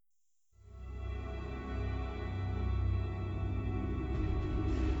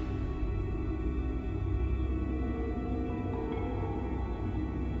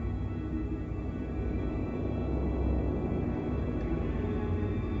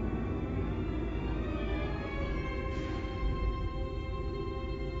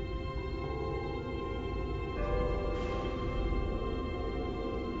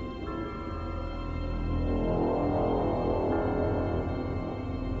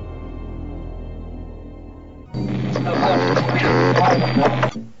Hello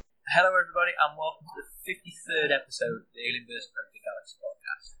everybody and welcome to the 53rd episode of the Alien vs. AvPGalaxy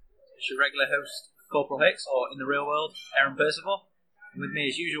podcast. It's your regular host, Corporal Hicks, or in the real world, Aaron Percival. And with me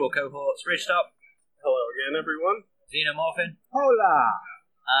as usual cohorts, Ridgetop. Hello again everyone. Xenomorphin. Hola!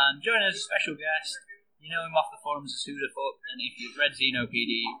 And joining us as a special guest, you know him off the forums as Who the Fuck, and if you've read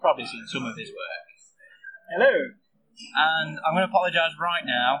XenoPD, you've probably seen some of his work. Hello. And I'm going to apologise right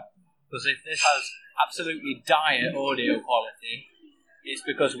now, because if this has absolutely dire audio quality, it's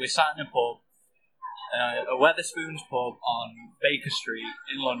because we're sat in a pub, a Wetherspoons pub on Baker Street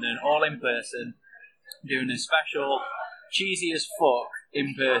in London, all in person, doing a special, cheesy as fuck,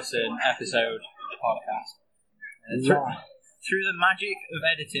 in-person episode of the podcast. Through the magic of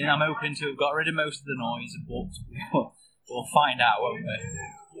editing, I'm hoping to have got rid of most of the noise, but we'll find out, won't we?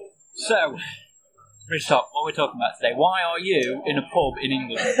 So, Ridgetop, what we're talking about today. Why are you in a pub in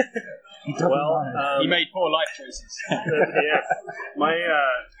England? He made poor life choices.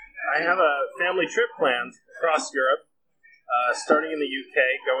 I have a family trip planned across Europe, starting in the UK,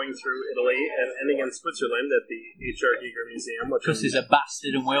 going through Italy, and ending in Switzerland at the H.R. Giger Museum. Because he's a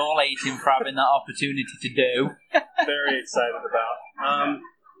bastard and we all hate him for having that opportunity to do. Very excited about.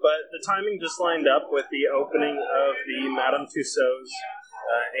 But the timing just lined up with the opening of the Madame Tussauds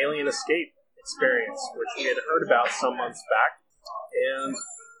Alien Escape experience, which we had heard about some months back. And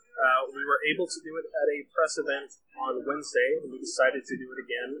we were able to do it at a press event on Wednesday, and we decided to do it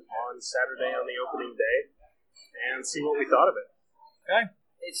again on Saturday on the opening day, and see what we thought of it. Okay.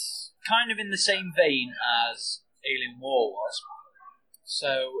 It's kind of in the same vein as Alien War was.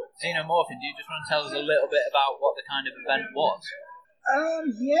 So, Xenomorphin, do you just want to tell us a little bit about what the kind of event was?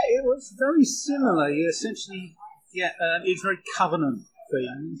 Yeah, it was very similar. Essentially, it's very Covenant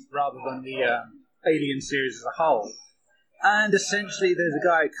themed rather than the Alien series as a whole. And essentially, there's a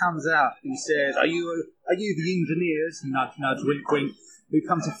guy who comes out and says, "Are you the engineers?" Nudge, nudge, wink, wink. Who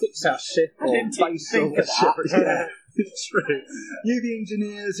come to fix our ship or base or whatever? Yeah, it's true. You the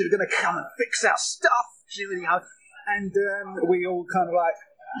engineers who are going to come and fix our stuff, and we all kind of like.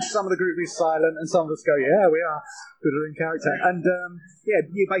 Some of the group is silent, and some of us go, "Yeah, we are." Good in character, and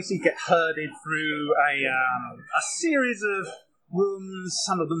you basically get herded through a series of rooms.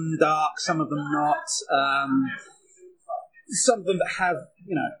 Some of them dark, some of them not. Some of them that have,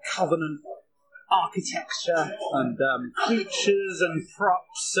 Covenant architecture and creatures and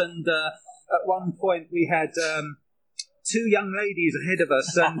props. And at one point we had two young ladies ahead of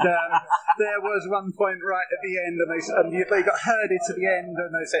us, and there was one point right at the end, and they got herded to the end,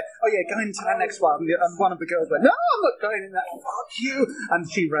 and they said, "Oh yeah, go into the next one." And one of the girls went, "No, I'm not going in that. Fuck you!" And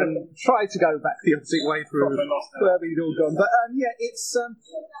she tried to go back the opposite way through where we'd all gone. But it's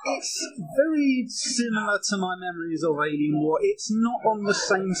very similar to my memories of Alien War. It's not on the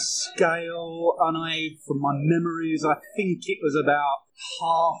same scale, and from my memories, I think it was about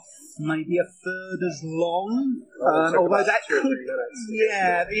half. Maybe a third as long, although that could,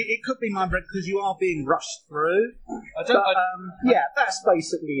 it could be my bread because you are being rushed through. That's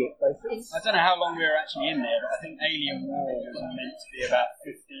basically it. Basically. I don't know how long we were actually in there, but I think Alien War was meant to be about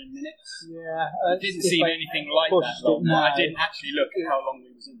 15 minutes. Yeah, it didn't seem anything like that long. No. I didn't actually look at how long we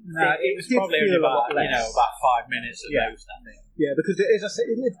was in No, there. it was probably only about 5 minutes at most, I think. Yeah, because as I said,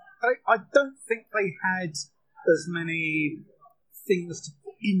 I don't think they had as many things to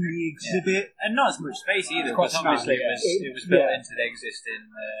put in the exhibit, and not as much space either, because obviously it was built into the existing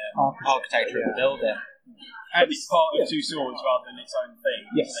architecture of the building. And it's part of Tussauds rather than its own thing.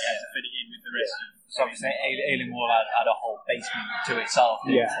 Yes. So they had to fit it in with the rest of it. So obviously Alien War had a whole basement to itself.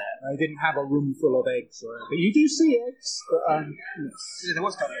 They didn't have a room full of eggs or anything. You do see eggs, but there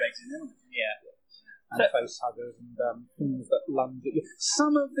was a couple of eggs in there. Yeah. And face huggers and things that lunge at you.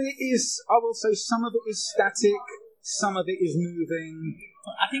 Some of it is static. Some of it is moving.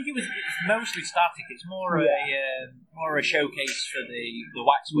 I think it's mostly static. It's more a showcase for the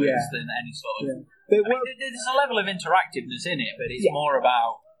waxworks than any sort of. There's a level of interactiveness in it, but it's more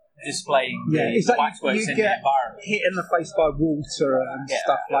about displaying the waxworks in the environment. Hit in the face by water and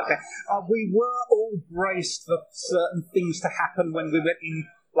stuff like that. We were all braced for certain things to happen when we went in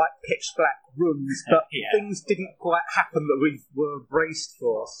like pitch black rooms, but things didn't quite happen that we were braced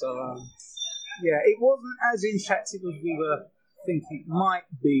for. So. It wasn't as interactive as we were thinking it might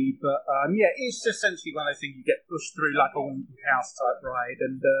be, but it's essentially one of those things you get pushed through like a haunted house type ride,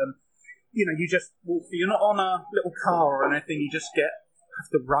 and you just walk through. You're not on a little car or anything. You just have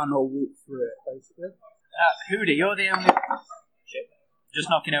to run or walk through it, basically. Hoodie, you're the only. Just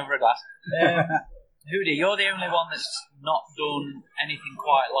knocking over a glass. Hoodie, you're the only one that's not done anything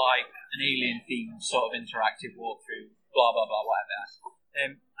quite like an alien-themed sort of interactive walkthrough. Blah blah blah,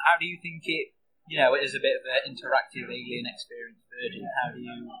 whatever. How do you think it? it is a bit of an interactive alien experience. Virgin, how do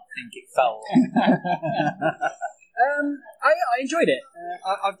you think it felt? I enjoyed it.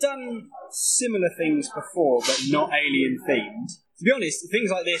 I've done similar things before, but not alien themed. To be honest,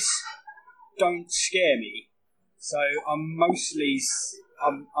 things like this don't scare me, so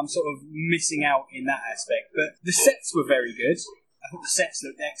I'm sort of missing out in that aspect. But the sets were very good. I thought the sets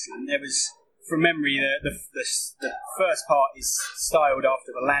looked excellent. There was, from memory, the first part is styled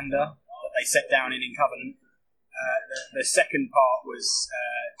after the lander that they set down in Covenant. The second part was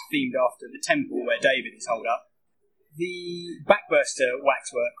themed after the temple where David is holed up. The backburster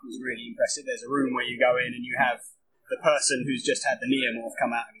waxwork was really impressive. There's a room where you go in and you have the person who's just had the neomorph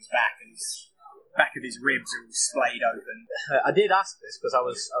come out of his back, and his back of his ribs are all splayed open. I did ask this because I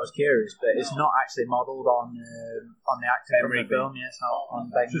was curious, but it's not actually modelled on the actor from the film. Yeah, it's not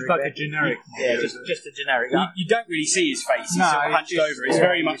on Ben. It's just like a generic. Yeah, just a generic. You don't really see his face. He's sort of hunched over. It's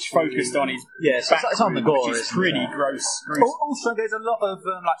very much focused on his back. It's on the gore. Which is pretty gross. Also, there's a lot of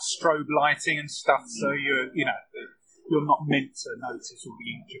like strobe lighting and stuff, so you're not meant to notice all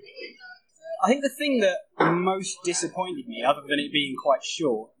the intricacies. I think the thing that most disappointed me, other than it being quite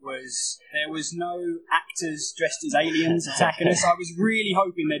short, was there was no actors dressed as aliens attacking us. I was really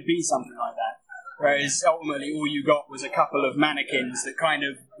hoping there'd be something like that. Whereas ultimately all you got was a couple of mannequins that kind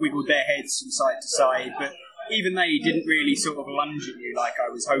of wiggled their heads from side to side, but even they didn't really sort of lunge at you like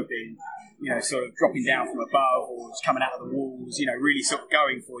I was hoping, sort of dropping down from above or just coming out of the walls, really sort of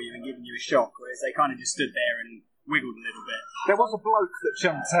going for you and giving you a shock, whereas they kind of just stood there and wiggled a little bit. There was a bloke that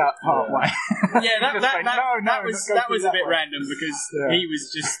jumped out part way. Yeah, that was a bit random because he was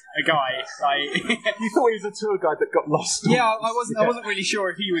just a guy. You thought he was a tour guide that got lost. Yeah, I wasn't really sure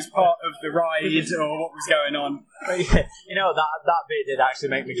if he was part of the ride or what was going on. That bit did actually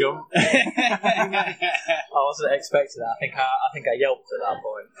make me jump. I wasn't expecting that. I think I yelped at that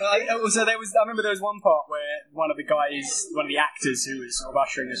point. I remember there was one part where one of the actors who was sort of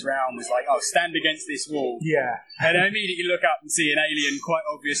ushering us round was like, "Oh, stand against this wall." Yeah. And I immediately look up and see an alien quite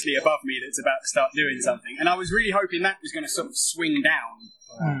obviously above me that's about to start doing something. And I was really hoping that was going to sort of swing down,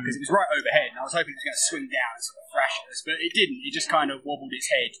 because it was right overhead, and I was hoping it was going to swing down and sort of thrash at us, but it didn't. It just kind of wobbled its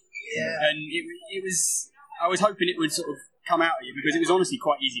head. Yeah. And it was... I was hoping it would sort of come out at you, because it was honestly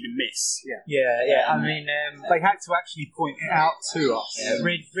quite easy to miss. Yeah. I mean... they had to actually point it out to us.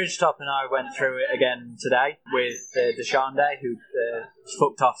 Ridgetop and I went through it again today with Deshande, who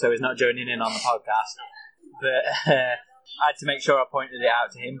fucked off, so he's not joining in on the podcast. But I had to make sure I pointed it out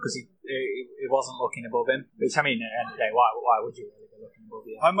to him because he wasn't looking above him. Which, I mean, at the end of the day, why would you really be looking above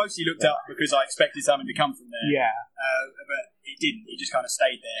you? I mostly looked up because I expected something to come from there. Yeah. But it didn't. It just kind of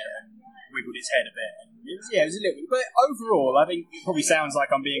stayed there and wiggled its head a bit. And it was a little bit. But overall, I think it probably sounds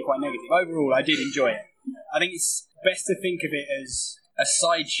like I'm being quite negative. Overall, I did enjoy it. I think it's best to think of it as a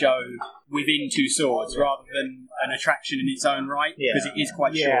sideshow within Tussauds rather than an attraction in its own right, because it is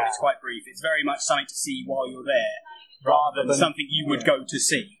quite short, it's quite brief. It's very much something to see while you're there rather than something you would go to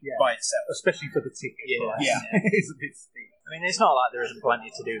see by itself. Especially for the ticket price. Yeah. It's a bit steep. I mean, it's not like there isn't plenty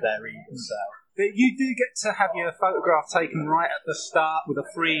to do there either, so... But you do get to have your photograph taken right at the start with a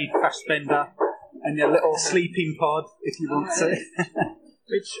free Fassbender and your little sleeping pod, if you want to.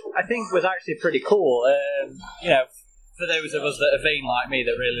 Which I think was actually pretty cool. For those of us that are vain like me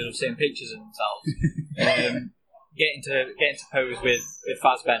that really love seeing pictures of themselves, getting to pose with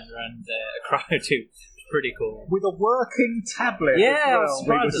Fassbender and a crowd too was pretty cool. With a working tablet as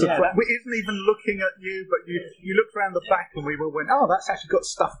well. We isn't even looking at you, but you looked around the back and we went, oh, that's actually got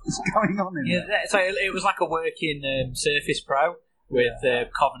stuff that's going on in there. So it was like a working Surface Pro with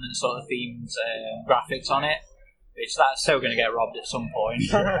Covenant sort of themed graphics on it, which that's so going to get robbed at some point.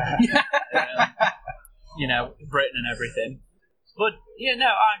 Britain and everything. But,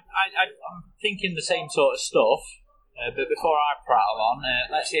 I'm thinking the same sort of stuff. But before I prattle on,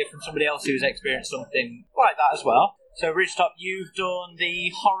 let's hear from somebody else who's experienced something like that as well. So, Ridgetop, you've done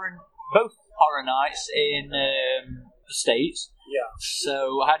both horror nights in the States. Yeah.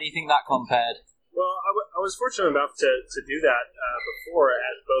 So, how do you think that compared? Well, I was fortunate enough to do that before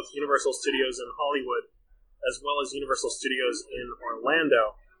at both Universal Studios in Hollywood as well as Universal Studios in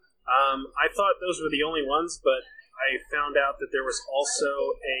Orlando. I thought those were the only ones, but I found out that there was also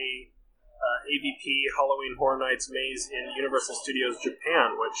a AvP Halloween Horror Nights maze in Universal Studios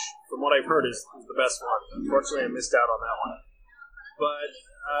Japan, which, from what I've heard, is the best one. Unfortunately, I missed out on that one.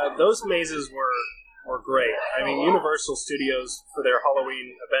 But those mazes were great. I mean, Universal Studios, for their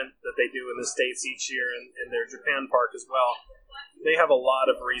Halloween event that they do in the States each year and their Japan park as well, they have a lot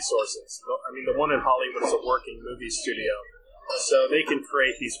of resources. I mean, the one in Hollywood is a working movie studio. So they can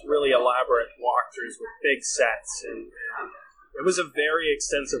create these really elaborate walkthroughs with big sets, and it was a very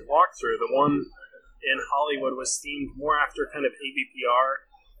extensive walkthrough. The one in Hollywood was themed more after kind of AvPR,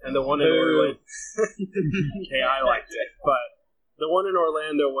 and the one in Orlando. Hey, I liked it, but the one in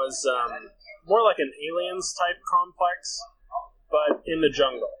Orlando was more like an Aliens type complex, but in the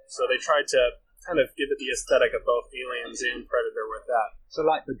jungle. So they tried to kind of give it the aesthetic of both Aliens and Predator with that. So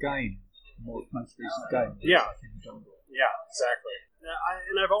like the game, the most recent game. Yeah. Like in the jungle. Yeah, exactly.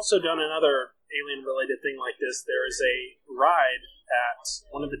 And I've also done another alien-related thing like this. There is a ride at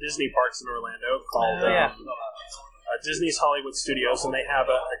one of the Disney parks in Orlando called Disney's Hollywood Studios, and they have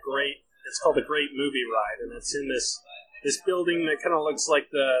a great, it's called the Great Movie Ride, and it's in this building that kind of looks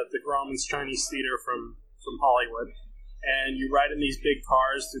like the Grauman's Chinese Theater from Hollywood. And you ride in these big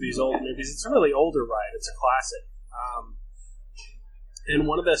cars through these old movies. It's a really older ride. It's a classic. In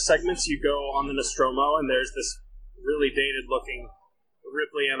one of the segments, you go on the Nostromo, and there's this really dated-looking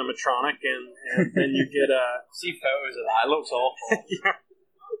Ripley animatronic, and then you get see photos of that. It looks awful.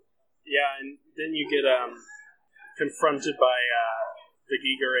 and then you get confronted by the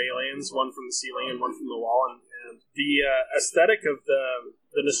Giger aliens, one from the ceiling and one from the wall, and the aesthetic of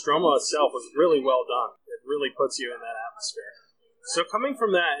the Nostromo itself was really well done. It really puts you in that atmosphere. So coming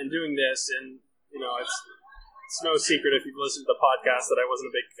from that and doing this, and it's no secret if you've listened to the podcast that I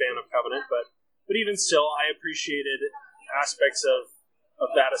wasn't a big fan of Covenant, but even still, I appreciated aspects of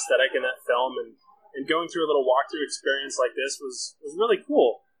that aesthetic in that film, and going through a little walkthrough experience like this was really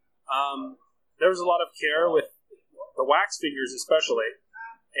cool. There was a lot of care with the wax figures especially,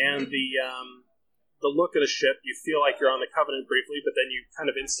 and the look of the ship. You feel like you're on the Covenant briefly, but then you kind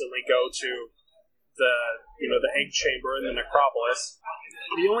of instantly go to the egg chamber and the necropolis.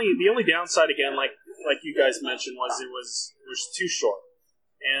 The only downside, again, like you guys mentioned, was it was too short.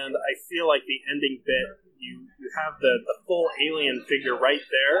 And I feel like the ending bit, you have the full alien figure right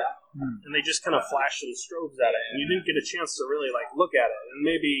there, and they just kind of flash some strobes at it, and you didn't get a chance to really look at it. And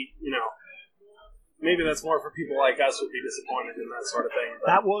maybe that's more for people like us who'd be disappointed in that sort of thing. But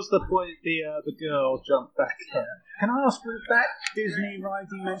that was the point the girl jumped back in. Can I ask, was that Disney ride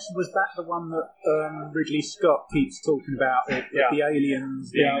you mentioned, was that the one that Ridley Scott keeps talking about with the aliens?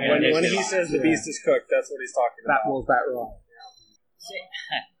 When he says the beast is cooked, that's what he's talking about. That was that right.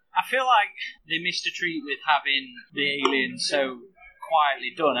 I feel like they missed a treat with having the aliens so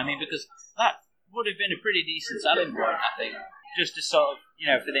quietly done. I mean, because that would have been a pretty decent selling point, I think. Just to sort of,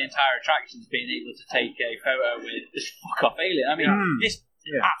 for the entire attractions, being able to take a photo with this fuck-off alien. I mean, it's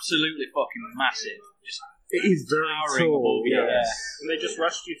absolutely fucking massive. It is very tall, yes. And they just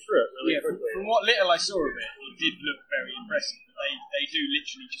rushed you through it really quickly. From what little I saw of it, it did look very impressive. They do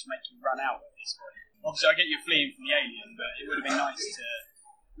literally just make you run out at this point. Obviously, I get you're fleeing from the alien, but it would have been nice to...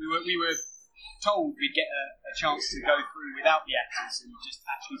 We were told we'd get a chance to go through without the actors and just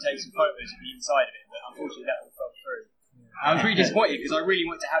actually take some photos of the inside of it, but unfortunately that all fell through. I was really disappointed because I really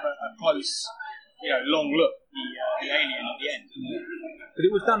wanted to have a close, long look at the alien at the end. But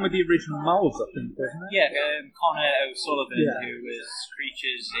it was done with the original molds, I think, wasn't it? Yeah, Connor O'Sullivan, who was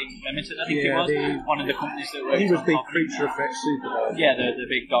Creatures Limited, I think he was, one of the companies that worked on. He was the creature effects supervisor. Yeah, the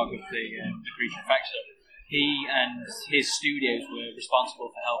big dog of the creature effects. He and his studios were responsible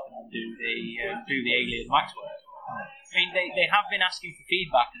for helping them do the alien wax work. I mean, they have been asking for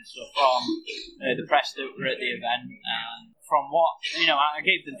feedback and stuff from the press that were at the event, and from what, I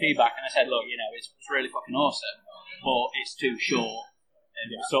gave them feedback and I said, look, it's really fucking awesome, but it's too short,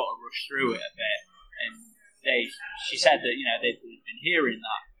 and we sort of rushed through it a bit, and she said that, they'd been hearing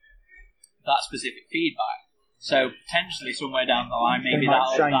that specific feedback, so potentially somewhere down the line, maybe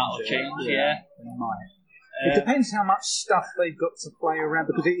that'll change, It might. It depends how much stuff they've got to play around,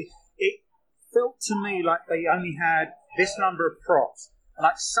 because it felt to me like they only had this number of props. And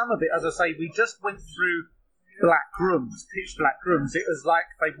like some of it, as I say, we just went through pitch black rooms. It was like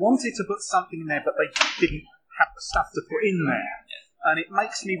they wanted to put something in there, but they didn't have the stuff to put in there. And it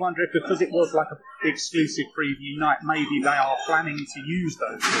makes me wonder if, because it was like an exclusive preview night, maybe they are planning to use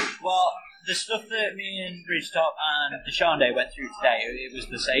those things. Well, the stuff that me and Ridgetop and Deshande went through today, it was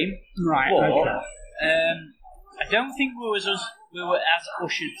the same. Right, but, okay. I don't think we were as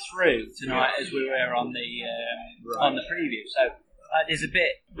ushered through tonight as we were on the preview. So there's a bit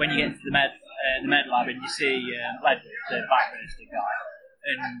when you get to the med lab and you see Ledford, the backburster guy,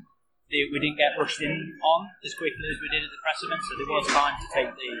 and we didn't get rushed in on as quickly as we did at the press event. So there was time to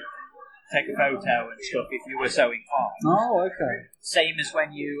take a photo and stuff if you were so inclined. Oh, okay. Same as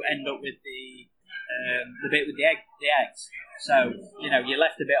when you end up with the bit with the eggs. So, you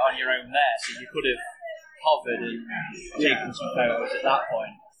left a bit on your own there, so you could have hovered and taken some photos at that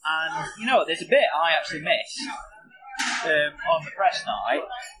point. And, there's a bit I actually missed on the press night,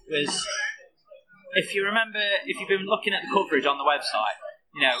 was, if you remember, if you've been looking at the coverage on the website,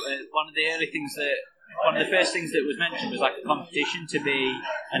 one of the early things that one of the first things that was mentioned was like a competition to be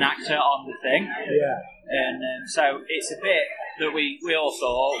an actor on the thing. Yeah. And so it's a bit that we all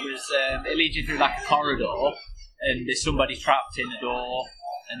saw was it leads you through like a corridor, and there's somebody trapped in a door,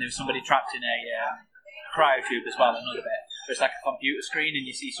 and there's somebody trapped in a cryotube as well, another bit. It's like a computer screen, and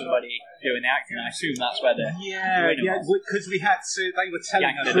you see somebody doing the acting. I assume that's where the because we had to. They were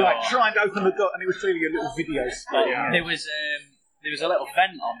telling us like try and open the door, and it was clearly a little video. There was a little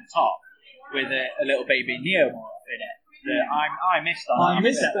vent on the top with a little baby neomorph in it. That I missed that. I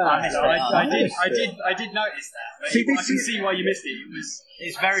missed that. I did notice that. See, I can see why you missed it.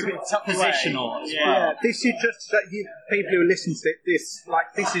 It's very positional as well. Yeah, this is just that people who listen to this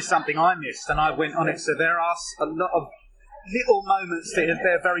is something I missed, and I went on it. So there are a lot of little moments that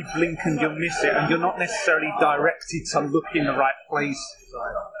they're very blink and you'll miss it, and you're not necessarily directed to look in the right place.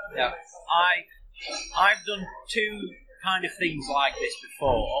 Yeah, I've done two kind of things like this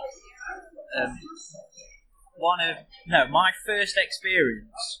before. My first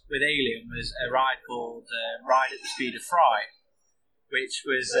experience with Alien was a ride called Ride at the Speed of Fright, which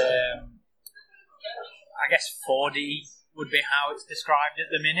was, I guess 4D would be how it's described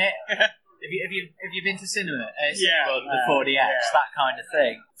at the minute. Have you been to cinema? The 4DX, that kind of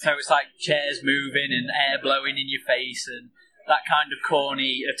thing. So it's like chairs moving and air blowing in your face and that kind of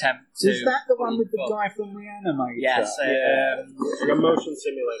corny attempt to... Is that the one with the guy from Reanimator? Yes. It's like a motion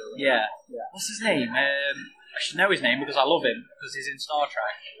simulator. Right? Yeah. What's his name? I should know his name because I love him because he's in Star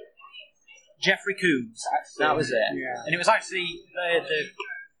Trek. Jeffrey Combs. That was it. Yeah. And it was actually the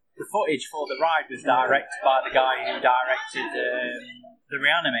footage for the ride was directed by the guy who directed the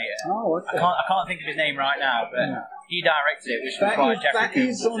Reanimator. Oh, okay. I can't think of his name right now, but he directed it, which was by Jeffrey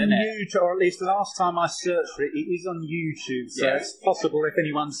Combs. That is on YouTube, or at least the last time I searched for it, it is on YouTube. So it's possible if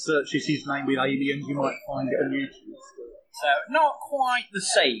anyone searches his name with Alien, you might find it on YouTube. So not quite the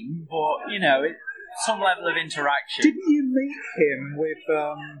same, but some level of interaction. Didn't you meet him with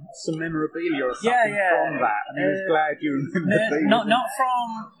some memorabilia or something from that? And he was glad you remembered. Not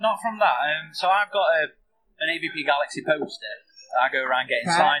from that. So I've got an AvPGalaxy poster. I go around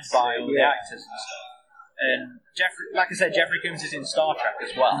getting signed by all the actors and stuff. And Jeffrey Combs is in Star Trek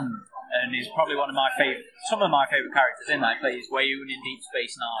as well, and he's probably some of my favourite characters in that. He plays Weyoun in Deep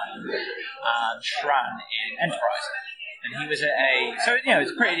Space Nine and Shran in Enterprise. And he was it's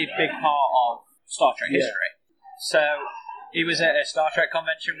a pretty big part of Star Trek history. So he was at a Star Trek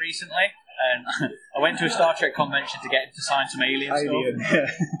convention recently, and I went to a Star Trek convention to get him to sign some Alien stuff.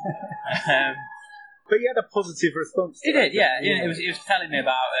 But he had a positive response. He did, yeah. He was telling me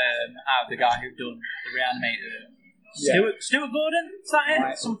about how the guy who'd done the Reanimator, Stuart Gordon, is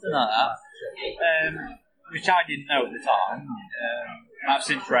that it? Something like that. Which I didn't know at the time. I've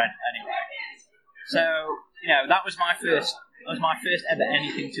since read anyway. So that was my first ever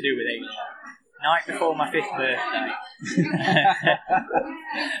anything to do with Alien. Night before my 5th birthday.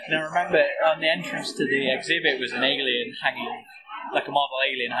 And I remember on the entrance to the exhibit was an alien hanging, like a model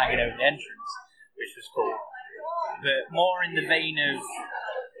alien hanging over the entrance, which was cool. But more in the vein of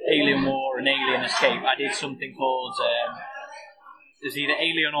Alien War and Alien Escape, I did something called it was either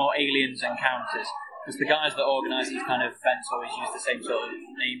Alien or Aliens Encounters, because the guys that organise these kind of events always use the same sort of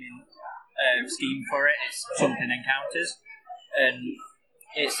naming scheme for it. It's something Encounters, and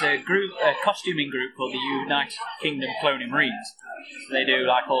it's a costuming group called the United Kingdom Colonial Marines. So they do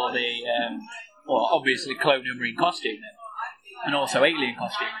like all the obviously Colonial Marine costuming, and also alien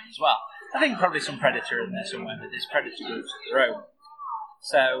costuming as well. I think probably some Predator in there somewhere, but there's Predator groups of their own.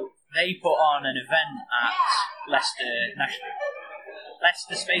 So they put on an event at Leicester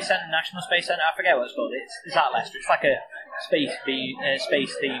Space Centre, National Space Centre. I forget what it's called. It's at Leicester. It's like a space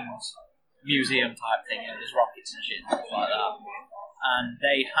themed museum type thing. There's rockets and shit and stuff like that. And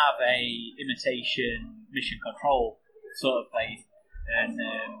they have a imitation mission control sort of place, and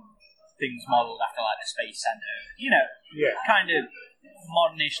things modelled after like the Space Centre. Kind of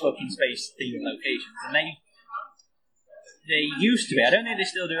modernish looking space themed locations. And they used to be, I don't think they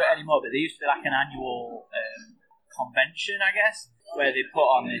still do it anymore, but they used to be like an annual convention, I guess, where they put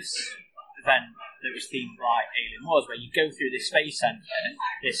on this event that was themed like Alien Wars, where you go through this space centre,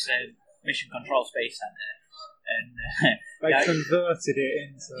 this mission control space centre, and they converted it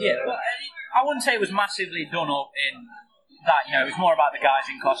into... Yeah, but I wouldn't say it was massively done up in that, it was more about the guys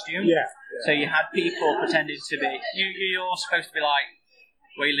in costume. Yeah. So you had people pretending to be... You're supposed to be like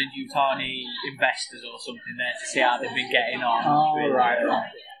Weyland-Yutani investors or something there to see how they've been getting on with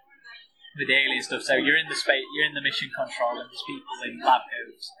the alien stuff. So you're in the mission control, and there's people in lab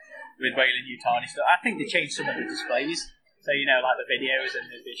coats with Weyland-Yutani stuff. I think they changed some of the displays. So, like the videos, and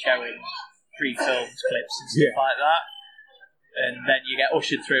they'd be showing pre-filmed clips and stuff like that. And then you get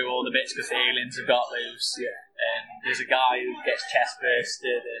ushered through all the bits because the aliens have got loose. Yeah. And there's a guy who gets chest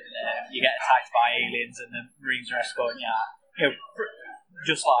bursted, and you get attacked by aliens, and the Marines are escorting you out. You know,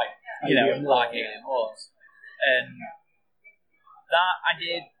 just like Alien Wars. And that I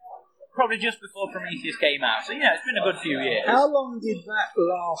did probably just before Prometheus came out. So it's been a good few years. How long did that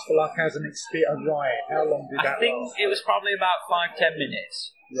last? Like as an experience, a ride? How long did that last? I think it was probably about 5-10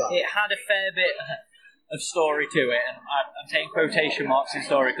 minutes. Right. It had a fair bit of story to it, and I'm taking quotation marks in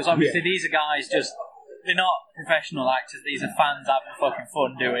story because obviously these are guys they're not professional actors. These are fans having fucking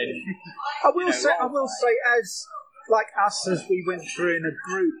fun doing. I will say, as like us, as we went through in a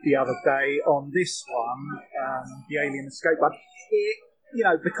group the other day on this one, the Alien Escape one,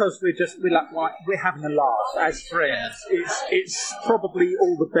 because we're having a laugh as friends. It's probably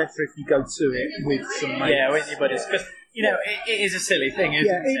all the better if you go to it with some mates. Yeah, with your buddies. Because it is a silly thing,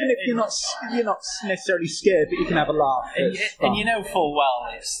 isn't it? Even if you're not necessarily scared, but you can have a laugh. And you know full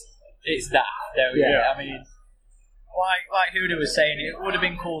well it's that, don't you? I mean, like Huda was saying, it would have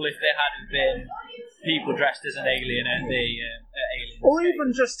been cool if there hadn't been people dressed as an alien at the Alien or Escape.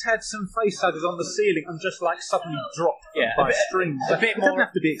 even just had some face huggers on the ceiling and just like suddenly dropped by strings. It doesn't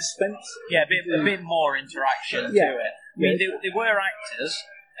have to be expensive. Yeah, a bit more interaction to it. I mean, they were actors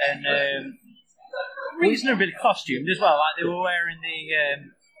and reasonably costumed as well. Like they were wearing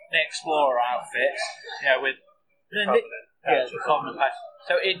the Explorer outfits, with the Covenant patch.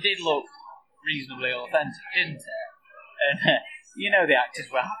 So it did look reasonably authentic, didn't it? And the actors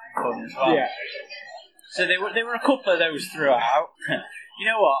were having fun as well. Yeah. So there were a couple of those throughout. You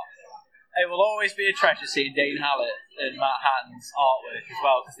know what? It will always be a treasure seeing Dane Hallett and Matt Hatton's artwork as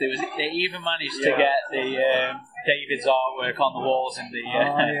well, because they even managed to get the David's artwork on the walls in the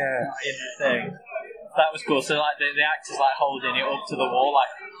in the thing. That was cool. So like the actors like holding it up to the wall,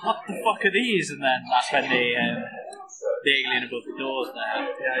 like what the fuck are these? And then that's when the alien above the doors there.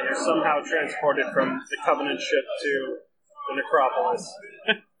 Yeah, you're somehow transported from the Covenant ship to the Necropolis.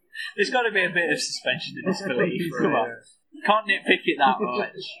 There's got to be a bit of suspension of disbelief. Come on. Can't nitpick it that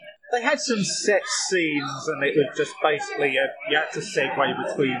much. They had some set scenes, and it was just basically you had to segue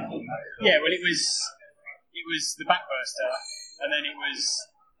between them. Yeah, well, it was the backburster, and then it was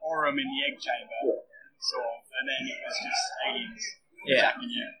Aurum in the egg chamber, sort of, and then it was just aliens attacking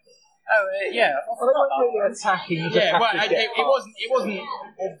you. Oh yeah, well, they weren't really attacking. It wasn't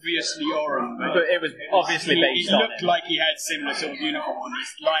obviously Aurum, but it was obviously based on it. It looked like he had similar sort of uniform on.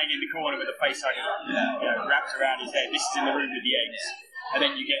 He's lying in the corner with a face hugger wrapped around his head. This is in the room with the eggs, and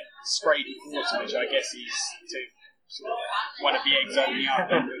then you get sprayed with water, which I guess is to sort of one of the eggs opening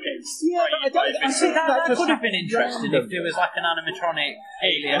up and I think that could have been interesting if there was like an animatronic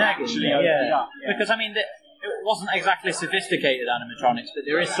alien actually. Because I mean. It wasn't exactly sophisticated animatronics, but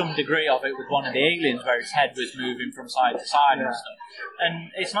there is some degree of it with one of the aliens where his head was moving from side to side and stuff.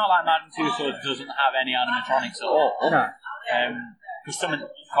 And it's not like Madame Tussauds doesn't have any animatronics at all. No. Because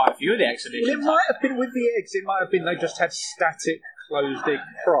quite a few of the exhibitions... Well, it might have been with the eggs, it might have been they just had static, closed-egg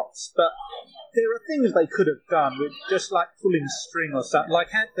props, but there are things they could have done with just like pulling string or something,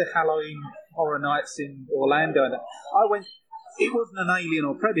 like at the Halloween Horror Nights in Orlando. And it wasn't an Alien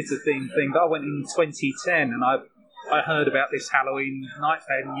or Predator thing, but I went in 2010 and I heard about this Halloween Night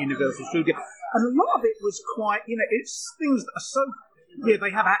Fair in Universal Studios, and a lot of it was quite, it's things that are so,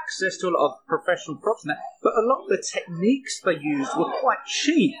 they have access to a lot of professional props now, but a lot of the techniques they used were quite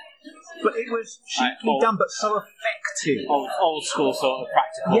cheap, but it was cheaply done, but so effective. Old school sort of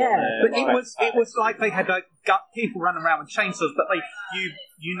practical. Yeah, but it was like they had people running around with chainsaws, but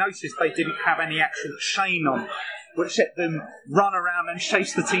you noticed they didn't have any actual chain on, which let them run around and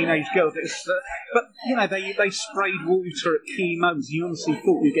chase the teenage girls. But they sprayed water at key moments. You honestly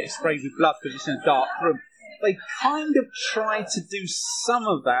thought you'd get sprayed with blood because it's in a dark room. They kind of tried to do some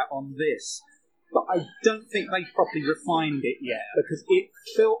of that on this, but I don't think they properly refined it yet, because it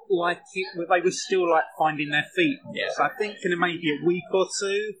felt like they were still like finding their feet. Yeah. So I think in maybe a week or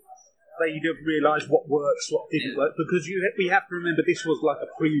two, they'd have realised what works, what didn't work, because we have to remember this was like a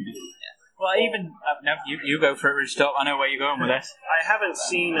preview. Yeah. Well, even... no, you go for it, Rooster. I know where you're going with this. I haven't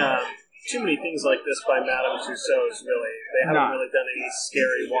seen too many things like this by Madame Tussauds, really. They haven't really done any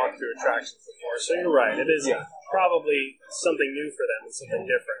scary walkthrough attractions before, so you're right. It is probably something new for them and something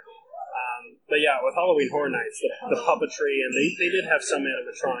different. But yeah, with Halloween Horror Nights, the puppetry, and they did have some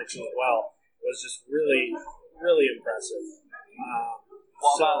animatronics as well, was just really, really impressive.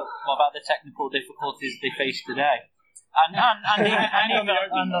 What about the technical difficulties they face today? And on the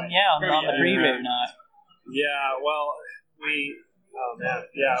preview night. Yeah, well, we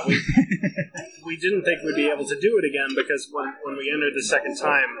didn't think we'd be able to do it again, because when we entered the second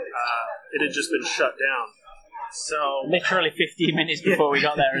time, it had just been shut down. So Literally 15 minutes before we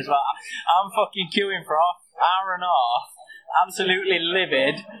got there as well. I'm fucking queuing for an hour and a half, absolutely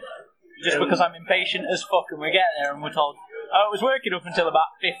livid, just because I'm impatient as fuck, and we get there and we're told, oh, it was working up until about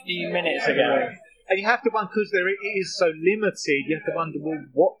 15 minutes ago. And you have to wonder, because it is so limited, you have to wonder, well,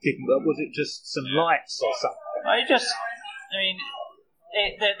 what didn't work? Was it just some lights or something?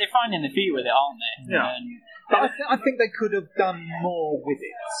 They're finding their feet with it, aren't they? Yeah. But I think they could have done more with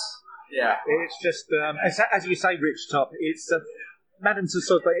it. Yeah. It's just, as you say, Rich Top, it's Madame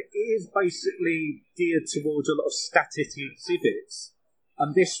Tussauds, it is basically geared towards a lot of static exhibits.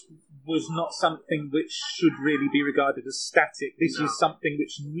 And this was not something which should really be regarded as static. This is something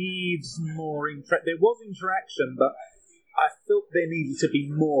which needs more interaction. There was interaction, but I felt there needed to be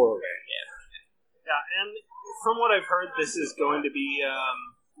more of it. Yeah, and from what I've heard, this is going to be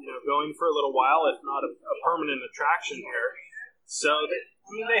going for a little while, if not a permanent attraction here. So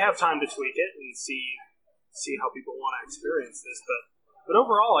they have time to tweak it and see how people want to experience this. But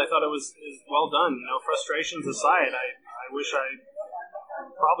overall, I thought it was well done. Frustrations aside, I wish I'm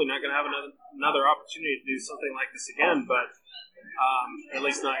probably not going to have another opportunity to do something like this again, but at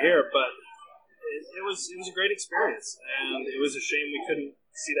least not here. But it was a great experience, and it was a shame we couldn't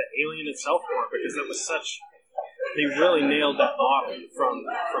see the alien itself more, because it was they really nailed that model from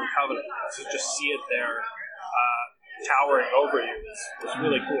Covenant. To just see it there, towering over you, was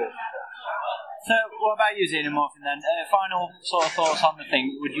really cool. So, what about you, Xenomorphin, then? Final sort of thoughts on the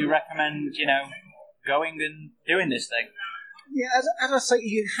thing. Would you recommend, going and doing this thing? Yeah, as I say,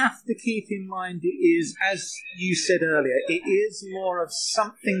 you have to keep in mind it is, as you said earlier, it is more of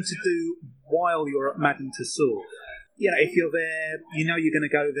something to do while you're at Madame Tussauds. If you're there, you're going to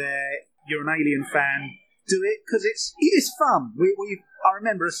go there, you're an Alien fan, do it, because it is fun. I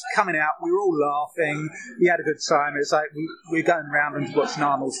remember us coming out, we were all laughing, we had a good time. It's like we were going around and watching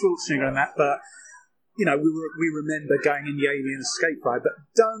Arnold Schwarzenegger and that, but we remember going in the Alien escape ride. But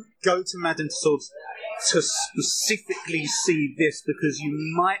don't go to Madame Tussauds to specifically see this, because you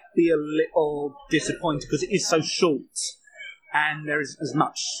might be a little disappointed, because it is so short and there is as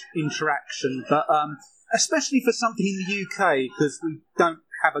much interaction. But especially for something in the UK, because we don't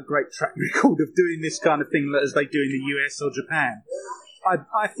have a great track record of doing this kind of thing as they do in the US or Japan.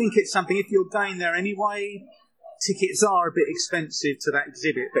 I think it's something, if you're going there anyway, tickets are a bit expensive to that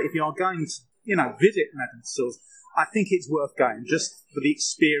exhibit, but if you are going to, visit Madame Tussauds, I think it's worth going, just for the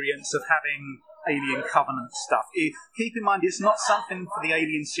experience of having Alien Covenant stuff. Keep in mind, it's not something for the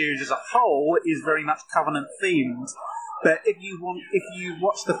Alien series as a whole, it is very much Covenant themed. But if you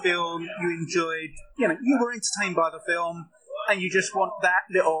watch the film, you enjoyed, you were entertained by the film, and you just want that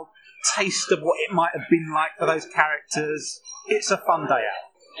little taste of what it might have been like for those characters, it's a fun day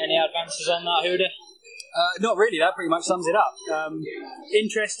out. Any advances on that, Huda? Not really, that pretty much sums it up.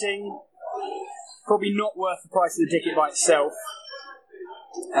 Interesting, probably not worth the price of the ticket by itself.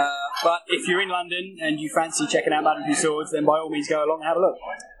 But if you're in London and you fancy checking out Madame Tussauds, then by all means go along and have a look.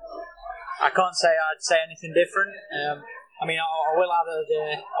 I can't say I'd say anything different. I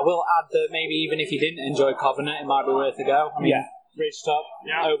will add that maybe even if you didn't enjoy Covenant, it might be worth a go. Rich Top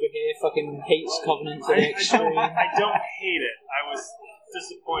over here fucking hates Covenant to the extreme. I don't hate it. I was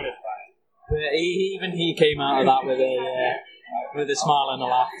disappointed by it. But he came out of that with a smile and a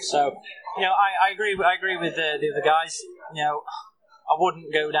laugh. So I agree with the other guys. I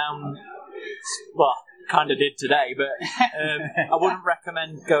wouldn't go down. Well, kind of did today, but I wouldn't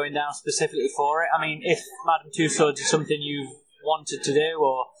recommend going down specifically for it. I mean, if Madame Tussauds is something you've wanted to do,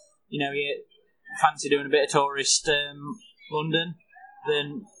 or you fancy doing a bit of tourist London,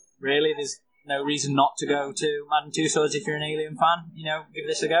 then really there's no reason not to go to Madame Tussauds if you're an Alien fan. Give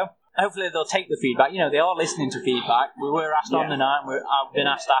this a go. Hopefully they'll take the feedback. They are listening to feedback. We were asked on the night, and I've been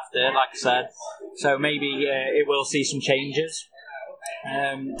asked after, like I said. So maybe it will see some changes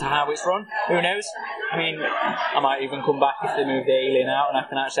to how it's run. Who knows? I mean, I might even come back if they move the Alien out and I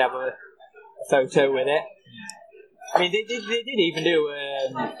can actually have a photo with it. I mean, they did even do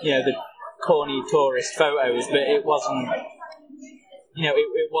the corny tourist photos, but it wasn't.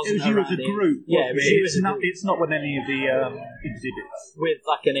 It wasn't. It was you as a group. Yeah, it was you as a group. It's not with any of the exhibits. With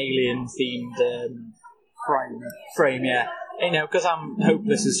like an alien themed frame. Yeah. Because I'm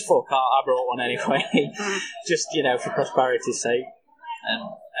hopeless as fuck, I brought one anyway, just for prosperity's sake.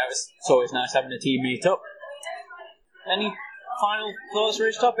 And it's always nice having a team meet up. Any final thoughts,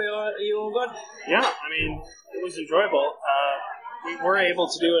 Rich Top? Are you all good? Yeah, I mean, it was enjoyable. We were able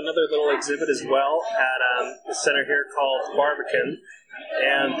to do another little exhibit as well at the center here called Barbican.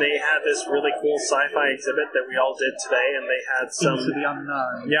 And they had this really cool sci-fi exhibit that we all did today, and they had some... Into the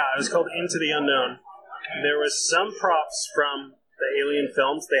Unknown. Yeah, it was called Into the Unknown. There was some props from the Alien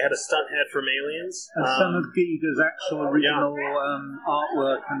films. They had a stunt head from Aliens. And some of Giger's actual original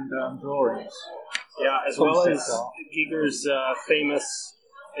artwork and drawings. Yeah, as well as Giger's famous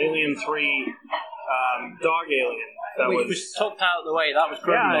Alien 3 dog alien. Which was tucked out of the way. That was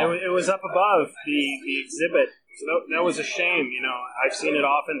great. Yeah, it was up above the exhibit. So that was a shame. I've seen it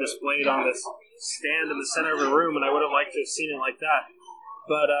often displayed on this stand in the center of a room, and I would have liked to have seen it like that.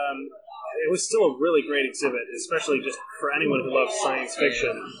 But it was still a really great exhibit, especially just for anyone who loves science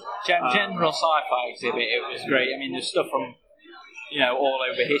fiction. General sci-fi exhibit, it was great. I mean, there's stuff from all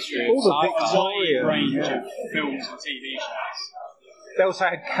over history. All the sci-fi. Victorian range of films and TV shows. They also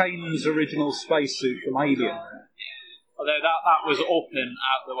had Kane's original spacesuit from Alien. Although that was up and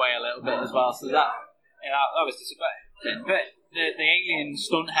out of the way a little bit as well, so that was disappointing. But the alien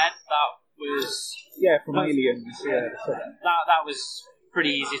stunt head, that was from Aliens. Yeah, that was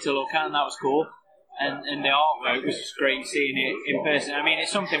pretty easy to look at, and that was cool. And the artwork was just great seeing it in person. I mean,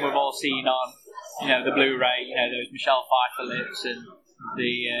 it's something we've all seen on the Blu-ray. Those Michelle Pfeiffer lips and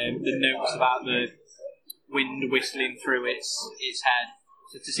the notes about the wind whistling through its head.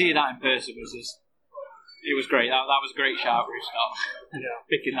 So to see that in person it was great. That was a great shout, Rooftop.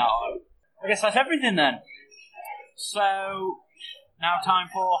 Picking that up. I guess that's everything then. So now time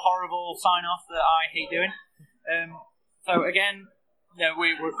for a horrible sign off that I hate doing. So again,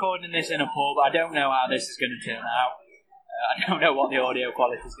 we're recording this in a pub. I don't know how this is going to turn out. I don't know what the audio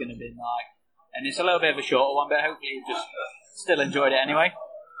quality is going to be like, and it's a little bit of a shorter one, but hopefully you just still enjoyed it anyway.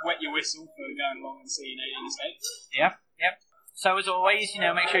 Wet your whistle for going along and seeing Alien Escape. Yep. So as always,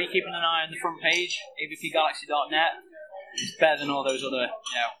 make sure you're keeping an eye on the front page, AvPGalaxy.net. It's better than all those other,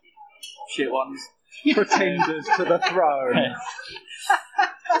 shit ones. Pretenders to the throne.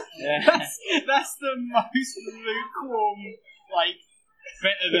 That's the most lukewarm,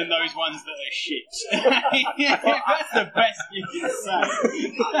 better than those ones that are shit. That's the best you can say.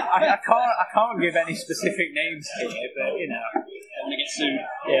 I can't give any specific names here, but I'm gonna get sued.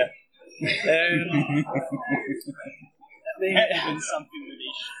 Yeah. Better than something that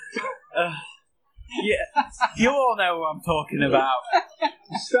is. You all know what I'm talking about.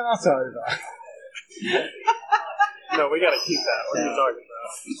 Start over. No, we gotta keep that. What are you talking about?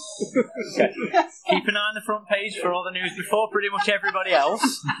 Okay. Keep an eye on the front page for all the news before pretty much everybody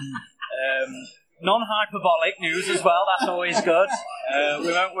else. Non-hyperbolic news as well, that's always good.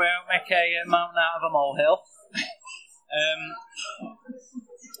 We won't make a mountain out of a molehill.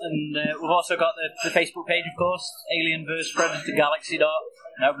 And we've also got the Facebook page, of course, Alien vs Predator Galaxy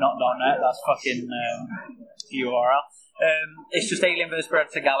no, not .net, that's fucking URL. It's just Alien vs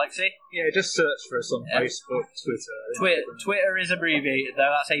Predator Galaxy. Yeah, just search for us on Facebook, Twitter. Twitter is abbreviated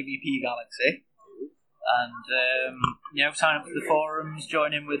though, that's AvPGalaxy. And, sign up to the forums,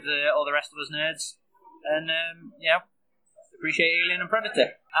 join in with all the rest of us nerds. And, appreciate Alien and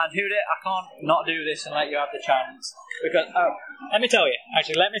Predator. And Huda, I can't not do this and let you have the chance. Because, let me tell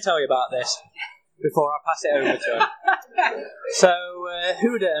you about this before I pass it over to him. So,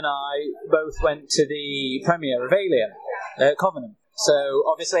 Huda and I both went to the premiere of Alien, Covenant. So,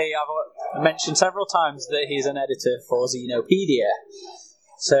 obviously, I've mentioned several times that he's an editor for Xenopedia.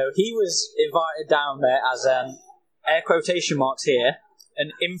 So, he was invited down there as an, air quotation marks here,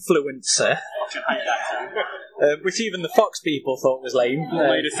 an influencer. Which even the Fox people thought was lame.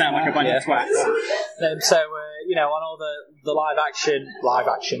 Made it sound like a bunch of twats. So, on all the live action,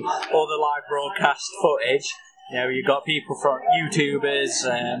 all the live broadcast footage, you've got people from YouTubers,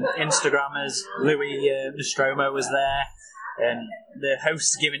 Instagrammers. Louis Nostromo was there, and the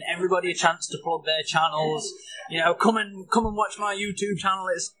hosts giving everybody a chance to plug their channels. Come and watch my YouTube channel.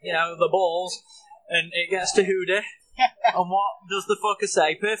 It's the balls, and it gets to Huda. And what does the fucker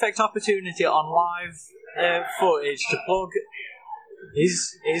say? Perfect opportunity on live footage to plug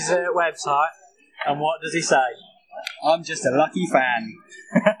his website. And what does he say? I'm just a lucky fan.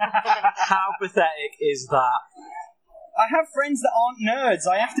 How pathetic is that? I have friends that aren't nerds.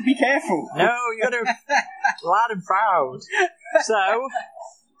 I have to be careful. No, you got to loud and proud. So,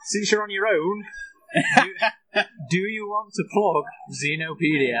 since you're on your own, do you want to plug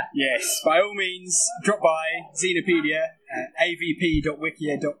Xenopedia? Yes, by all means, drop by Xenopedia at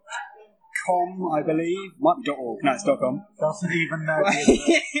avp.wikia.com, I believe. Might be .org. No, it's .com. Doesn't even know.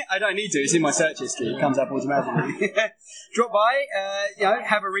 I don't need to. It's in my search history. It comes up automatically. Drop by,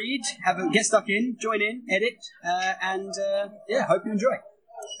 have a read, get stuck in, join in, edit, and hope you enjoy.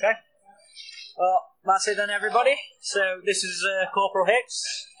 Okay. Well, that's it then, everybody. So this is Corporal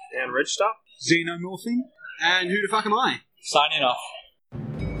Hicks. And Rich Stop. Xenomorphine. And who the fuck am I? Signing off.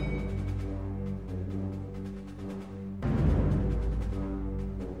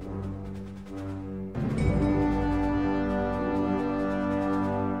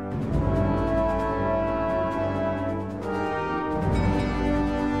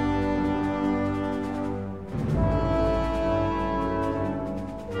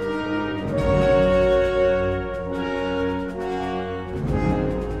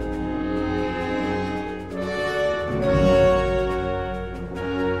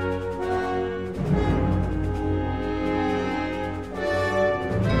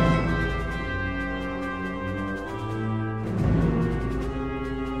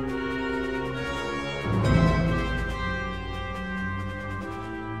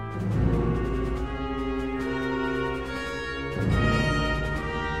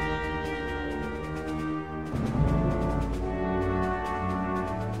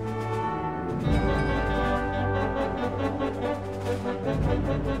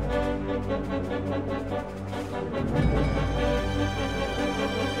 Bye.